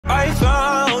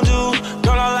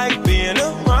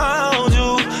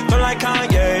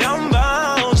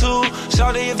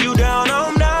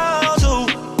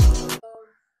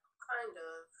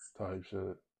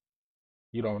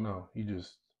You don't know. You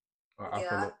just, I feel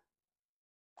Yeah. it.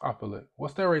 I feel it.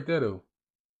 What's that right there though?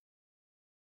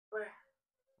 Where?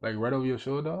 Like right over your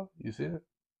shoulder? You see it?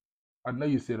 I know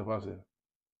you see it if I see it.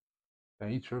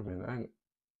 Dang, you tripping. I ain't,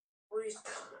 Where you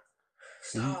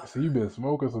stop? see, you been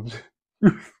smoking some shit.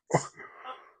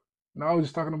 No, I was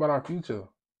just talking about our future.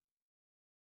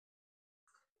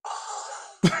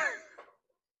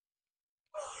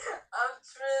 I'm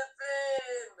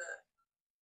tripping.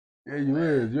 Yeah, you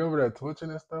is. You over there twitching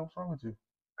and stuff? What's wrong with you?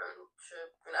 I'm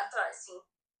tripping. I thought I seen.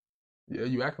 Yeah,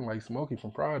 you acting like Smokey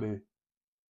from Friday.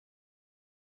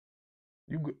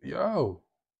 Yo.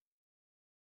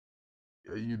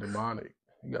 Yeah, you demonic.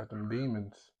 You got them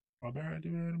demons. My bad,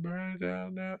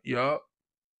 down there. Yup.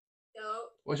 Yo,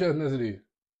 What's your ethnicity?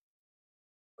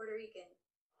 Puerto Rican.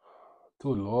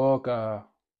 Too loca.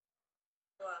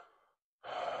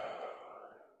 What?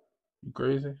 You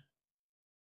crazy?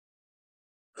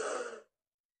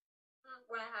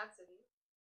 When I have to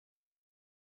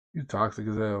be. You toxic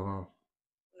as hell, huh?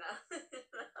 No.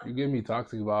 You give me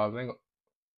toxic vibes. No.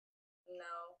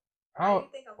 Why do you How?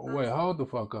 think I'm Wait, toxic? hold the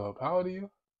fuck up. How old are you?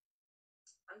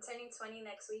 I'm turning 20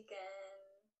 next weekend.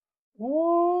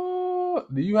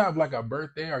 What? Do you have like a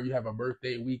birthday or you have a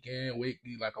birthday weekend,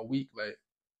 weekly, like a week, like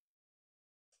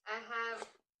I have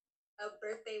a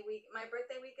birthday week. My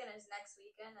birthday weekend is next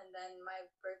weekend, and then my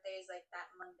birthday is like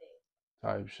that Monday,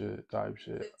 type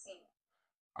shit.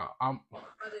 15th, I'm.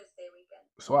 Mother's Day weekend.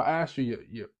 So I asked you,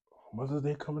 your Mother's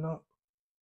Day coming up.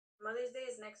 Mother's Day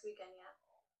is next weekend, yeah.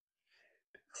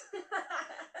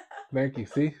 Thank you.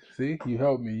 See, you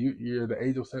helped me. You're the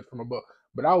angel sent from above.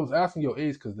 But I was asking your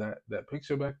age because that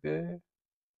picture back there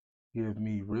gives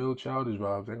me real childish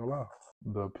vibes. Ain't gonna lie.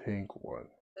 The pink one.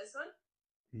 This one?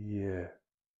 Yeah.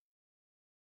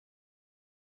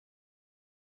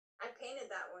 I painted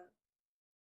that one.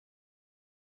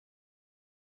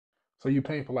 So you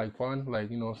paint for like fun, like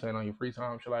you know what I'm saying, on your free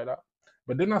time, shit like that.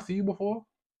 But didn't I see you before?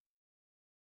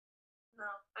 No,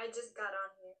 I just got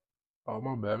on here. Oh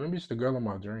my bad. Maybe it's the girl in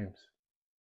my dreams.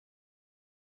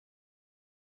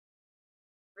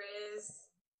 Riz.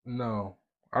 No.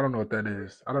 I don't know what that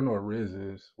is. I don't know what Riz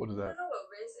is. What is You that? don't know what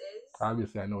Riz is?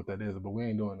 Obviously I know what that is, but we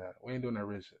ain't doing that. We ain't doing that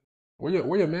Riz shit. Where your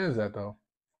Okay, man's at though?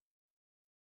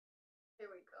 here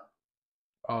we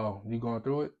go. Oh, you going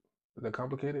through it? Is that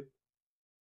complicated?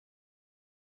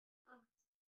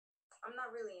 I'm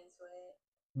not really into it.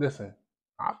 Listen,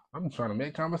 I'm trying to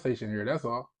make conversation here. That's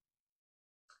all.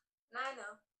 Nah, I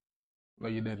know. No,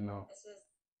 you didn't know. It's just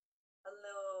a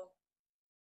little.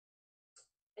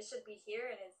 It should be here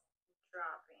and it's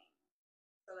dropping.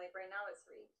 So like right now it's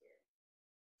right here.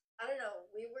 I don't know.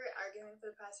 We were arguing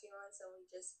for the past few months and we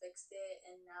just fixed it.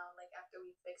 And now, like after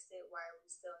we fixed it, why are we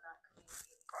still not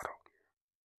communicating?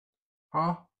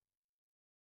 Huh?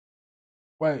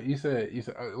 Wait, you said wait.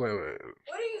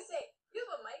 What do you say? You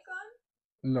have a mic on?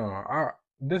 No,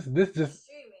 this You're just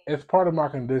streaming. it's part of my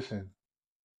condition.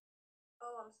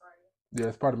 Oh, I'm sorry. Yeah,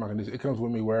 it's part of my condition. It comes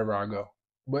with me wherever I go.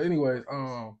 But anyways, What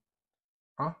condition?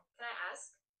 huh? Can I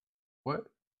ask? What?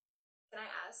 Can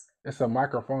I ask? It's a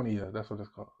microphonia. That's what it's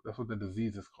called. That's what the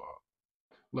disease is called.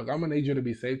 Look, I'm gonna need you to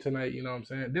be safe tonight. You know what I'm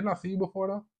saying? Didn't I see you before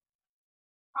though?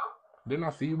 Huh? Didn't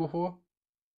I see you before?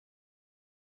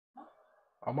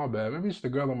 Oh my bad. Maybe it's the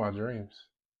girl in my dreams.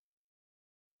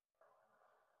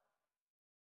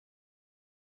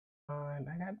 I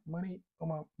got money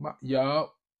on my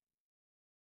yup.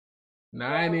 Now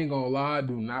I Well, ain't gonna lie.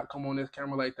 Do not come on this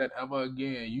camera like that ever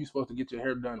again. You supposed to get your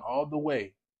hair done all the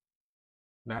way,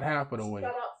 not half of the way.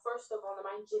 shut up first of all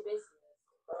and mind your business,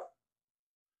 bro.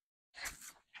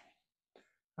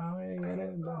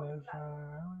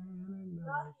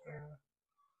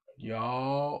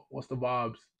 Y'all, what's the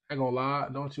vibes? I ain't gonna lie.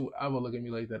 Don't you ever look at me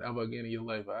like that ever again in your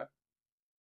life, alright?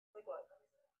 Like what?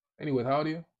 Anyways, how old are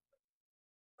you?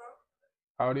 Huh?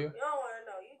 How old are you? You don't want to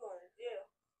know. You going to jail.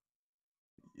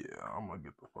 Yeah, I'm gonna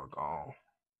get the fuck on.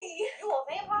 You a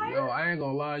Yo, vampire? I ain't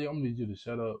gonna lie, yo, I'm gonna need you to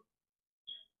shut up.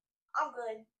 I'm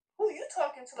good. Who you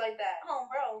talking to like that? Oh,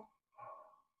 bro.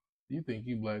 You think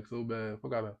you black so bad.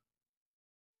 Fuck out of.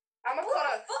 I'm gonna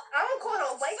call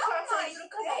a white cop for you to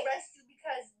come arrest you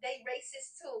because they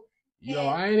racist too. Yo, And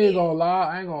I ain't even gonna lie.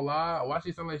 I ain't gonna lie. Why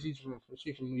she sound like she's from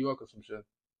New York or some shit?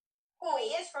 who he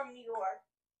is from New York?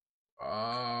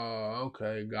 Oh,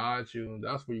 okay, got you.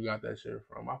 That's where you got that shit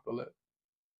from. I feel it.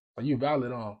 Are you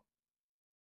valid on?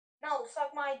 No,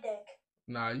 suck my dick.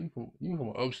 Nah, you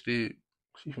from upstate.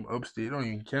 She from upstate. Don't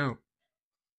even count.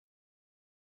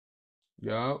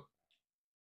 Yup.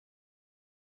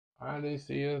 All they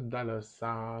see is dollar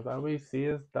signs. All we see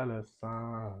is dollar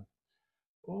signs.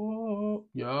 Oh,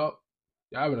 yup.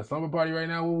 Y'all having a summer party right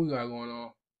now? What we got going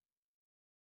on?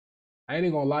 I ain't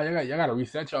even gonna lie, y'all gotta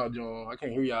reset y'all, John. I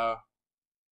can't hear y'all.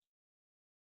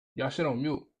 Y'all shit on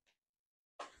mute.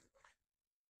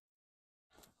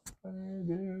 Bro,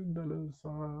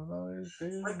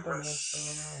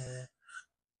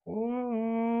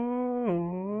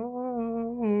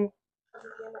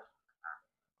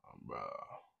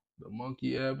 the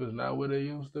monkey app is not what it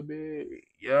used to be.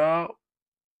 Yo.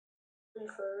 For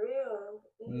real.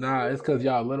 Nah, it's cause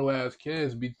y'all little ass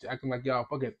kids be acting like y'all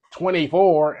fucking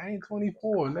 24. I ain't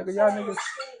 24, nigga.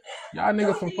 Y'all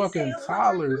niggas some fucking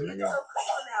toddlers, nigga.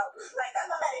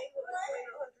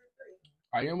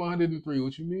 I am 103.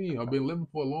 What you mean? I've been living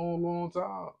for a long, long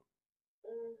time.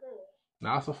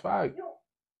 Nah, that's a fact.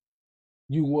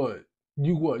 You what?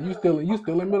 You what? You still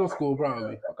in middle school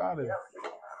probably. Fuck out of here.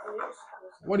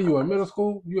 What are you in middle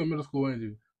school? You in middle school, ain't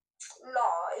you? No,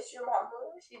 it's your mama.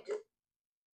 She just.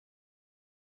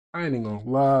 I ain't even gonna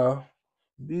lie.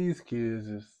 These kids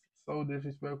is so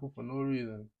disrespectful for no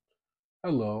reason.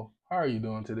 Hello, how are you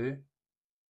doing today?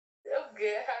 I'm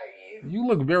good. How are you? You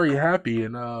look very happy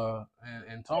and tall.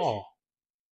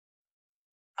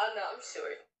 Oh no, I'm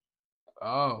short.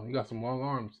 Oh, you got some long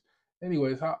arms.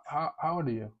 Anyways, how old are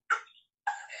you?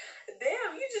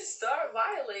 Damn, you just start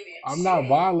violating. I'm not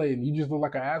violating. You just look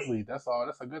like an athlete. That's all.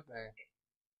 That's a good thing.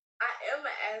 I am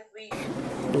an athlete.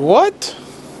 What?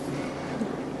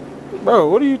 Bro,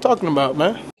 what are you talking about,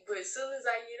 man? But as soon as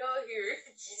I get on here,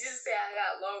 you just say I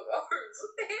got long arms.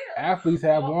 Damn. Athletes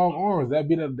have long arms. That'd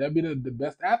be the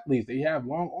best athletes. They have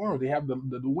long arms. They have the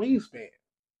wingspan.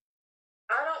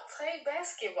 I don't play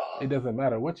basketball. It doesn't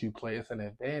matter what you play. It's an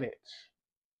advantage.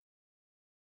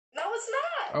 No, it's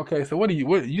not. Okay, so what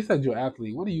you said you're an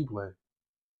athlete. What do you play?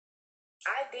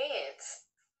 I dance.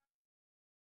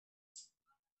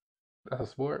 That's a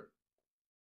sport?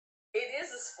 It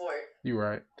is a sport. You're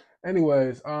right.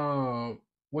 Anyways,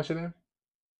 what's your name?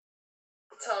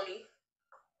 Tony.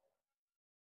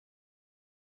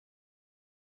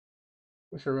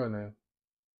 What's your real name?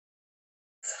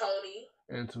 Tony.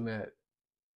 Internet.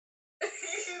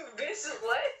 Bitch,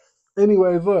 what?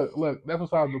 Anyways, look, that's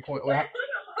besides the point. Wait, hold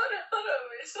on,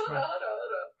 bitch. Hold on.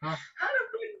 Huh? How the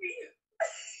fuck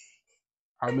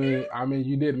do you? I mean,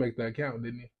 you did make that account,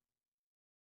 didn't you?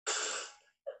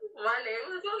 My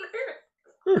name is on there.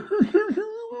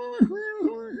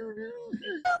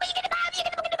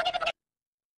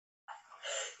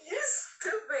 You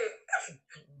stupid.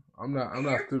 I'm not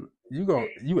stupid.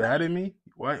 You added me?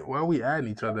 Why are we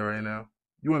adding each other right now?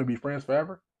 You want to be friends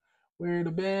forever? We're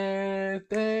the best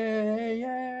day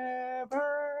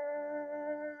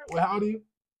ever. Wait, how old are you?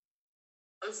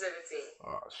 I'm 17.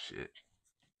 Oh shit.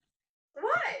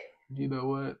 What? You know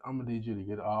what? I'm gonna need you to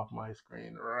get off my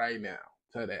screen right now,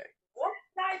 today. What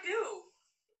did I do?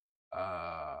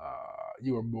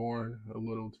 You were born a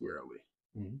little too early.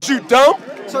 You dumb?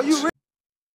 So you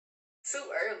Too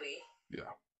early. Yeah.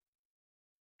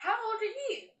 How old are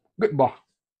you? Goodbye.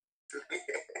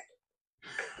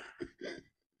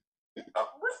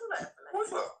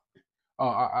 What's up? Oh,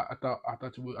 I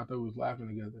thought we was laughing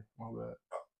together. My bad.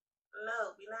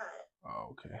 No, we not. Oh,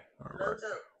 okay. All No right.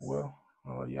 jokes. Well,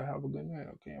 y'all have a good night.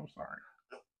 Okay, I'm sorry.